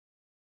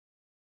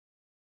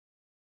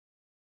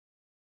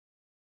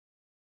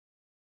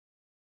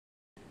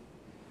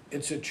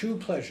It's a true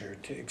pleasure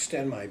to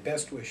extend my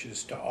best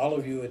wishes to all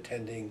of you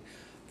attending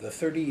the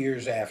 30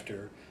 Years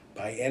After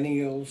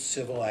Biennial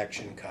Civil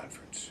Action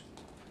Conference.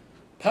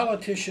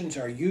 Politicians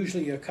are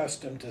usually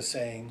accustomed to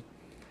saying,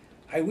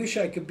 "I wish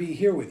I could be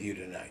here with you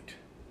tonight,"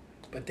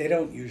 but they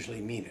don't usually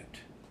mean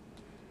it.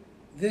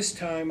 This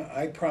time,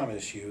 I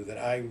promise you that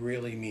I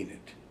really mean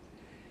it.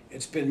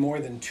 It's been more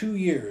than 2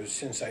 years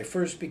since I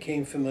first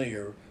became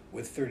familiar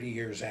with 30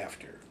 Years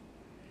After,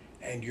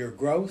 and your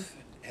growth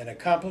and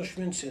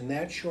accomplishments in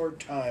that short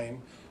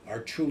time are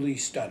truly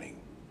stunning.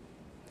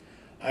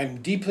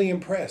 I'm deeply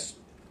impressed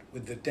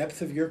with the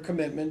depth of your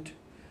commitment,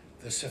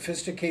 the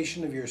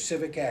sophistication of your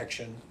civic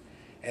action,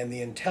 and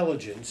the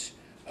intelligence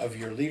of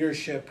your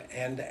leadership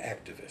and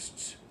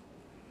activists.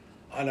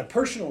 On a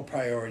personal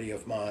priority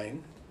of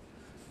mine,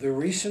 the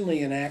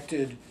recently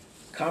enacted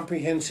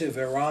comprehensive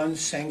Iran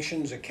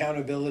sanctions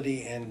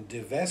accountability and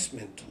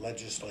divestment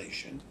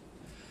legislation,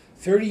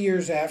 30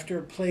 Years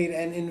After played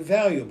an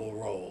invaluable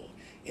role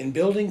in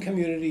building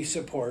community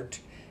support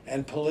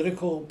and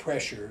political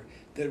pressure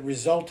that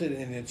resulted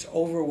in its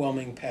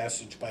overwhelming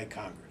passage by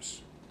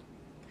Congress.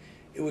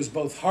 It was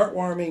both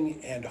heartwarming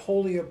and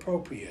wholly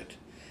appropriate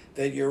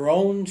that your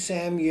own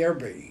Sam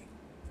Yerby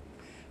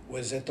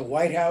was at the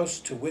White House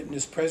to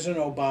witness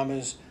President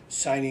Obama's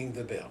signing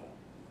the bill.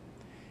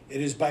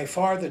 It is by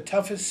far the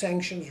toughest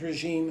sanctions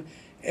regime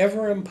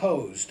ever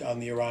imposed on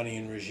the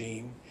Iranian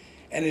regime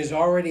and is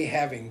already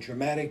having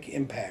dramatic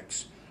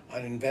impacts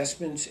on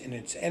investments in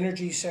its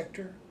energy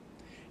sector,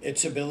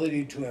 its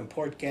ability to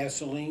import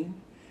gasoline,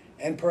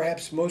 and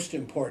perhaps most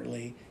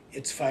importantly,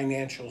 its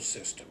financial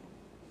system.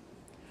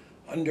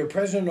 Under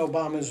President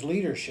Obama's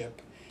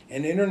leadership,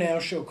 an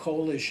international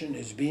coalition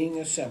is being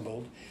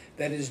assembled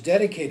that is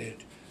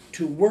dedicated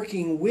to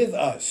working with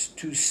us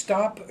to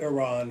stop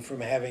Iran from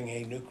having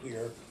a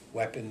nuclear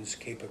weapons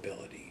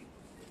capability.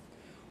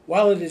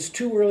 While it is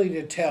too early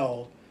to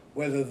tell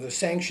whether the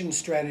sanctions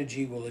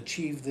strategy will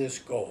achieve this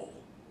goal,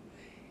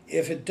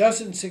 if it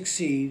doesn't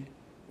succeed,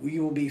 we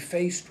will be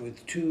faced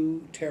with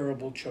two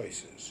terrible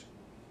choices.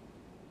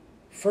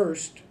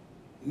 First,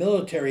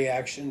 military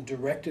action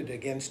directed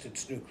against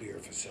its nuclear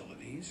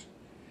facilities,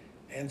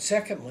 and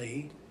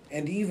secondly,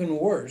 and even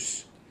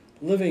worse,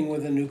 living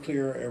with a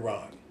nuclear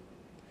Iran.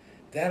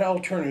 That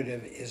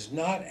alternative is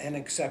not an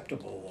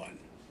acceptable one,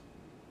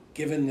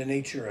 given the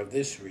nature of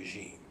this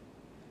regime.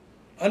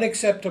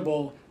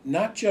 Unacceptable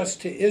not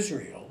just to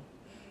Israel,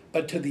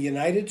 but to the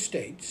United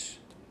States,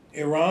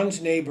 Iran's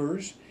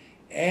neighbors,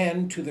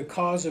 and to the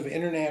cause of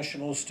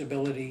international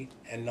stability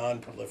and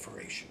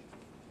non-proliferation.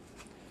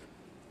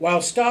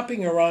 While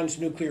stopping Iran's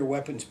nuclear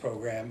weapons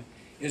program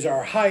is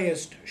our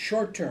highest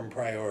short-term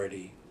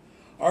priority,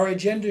 our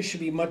agenda should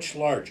be much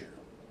larger.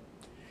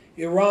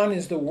 Iran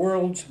is the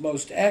world's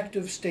most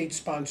active state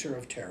sponsor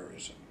of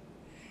terrorism.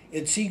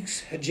 It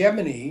seeks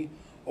hegemony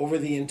over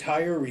the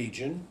entire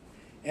region,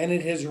 and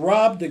it has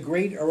robbed the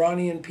great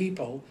Iranian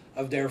people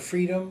of their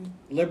freedom,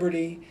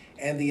 liberty,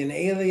 and the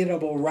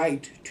inalienable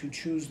right to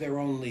choose their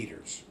own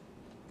leaders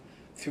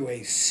through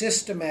a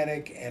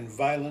systematic and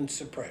violent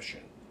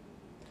suppression.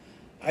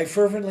 I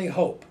fervently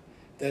hope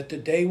that the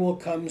day will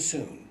come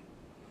soon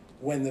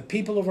when the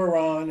people of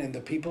Iran and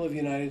the people of the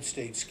United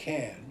States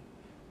can,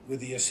 with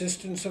the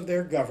assistance of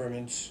their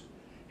governments,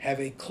 have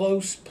a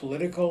close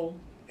political,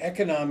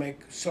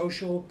 economic,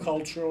 social,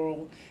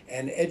 cultural,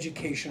 and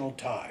educational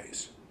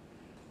ties,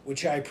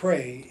 which I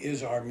pray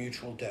is our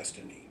mutual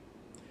destiny.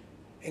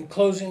 In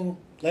closing,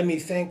 let me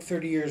thank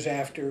 30 Years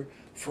After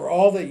for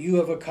all that you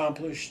have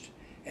accomplished,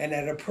 and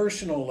at a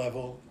personal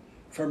level,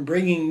 from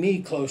bringing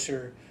me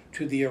closer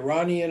to the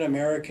Iranian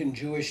American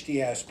Jewish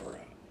diaspora,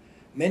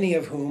 many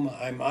of whom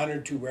I'm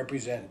honored to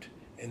represent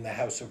in the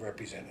House of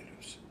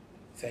Representatives.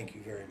 Thank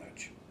you very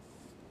much.